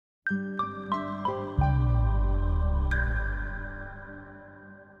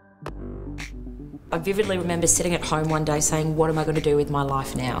I vividly remember sitting at home one day saying, what am I going to do with my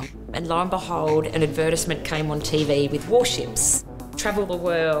life now? And lo and behold, an advertisement came on TV with warships. Travel the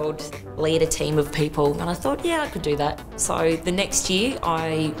world, lead a team of people. And I thought, yeah, I could do that. So the next year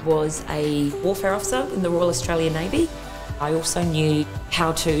I was a warfare officer in the Royal Australian Navy. I also knew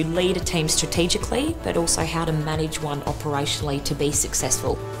how to lead a team strategically, but also how to manage one operationally to be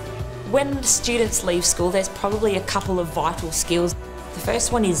successful. When students leave school, there's probably a couple of vital skills. The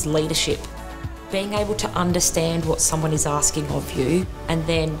first one is leadership. Being able to understand what someone is asking of you and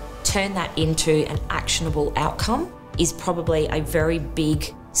then turn that into an actionable outcome is probably a very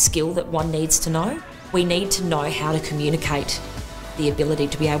big skill that one needs to know. We need to know how to communicate, the ability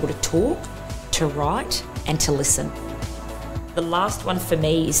to be able to talk, to write, and to listen. The last one for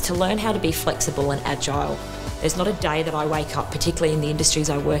me is to learn how to be flexible and agile. There's not a day that I wake up, particularly in the industries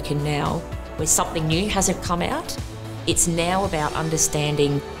I work in now, where something new hasn't come out. It's now about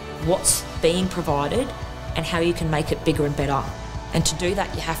understanding what's being provided and how you can make it bigger and better. And to do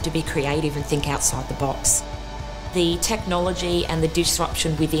that, you have to be creative and think outside the box. The technology and the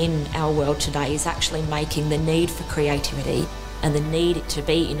disruption within our world today is actually making the need for creativity and the need to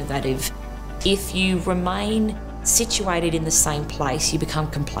be innovative. If you remain situated in the same place, you become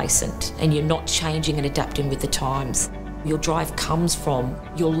complacent and you're not changing and adapting with the times. Your drive comes from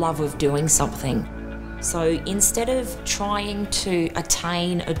your love of doing something. So instead of trying to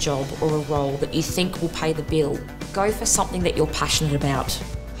attain a job or a role that you think will pay the bill, go for something that you're passionate about.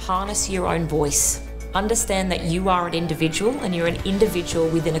 Harness your own voice. Understand that you are an individual and you're an individual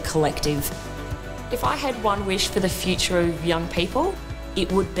within a collective. If I had one wish for the future of young people,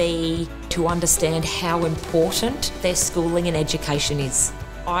 it would be to understand how important their schooling and education is.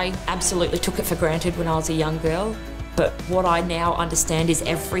 I absolutely took it for granted when I was a young girl. But what I now understand is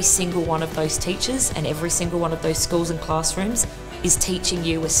every single one of those teachers and every single one of those schools and classrooms is teaching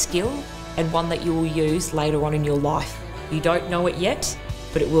you a skill and one that you will use later on in your life. You don't know it yet,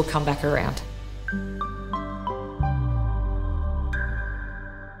 but it will come back around.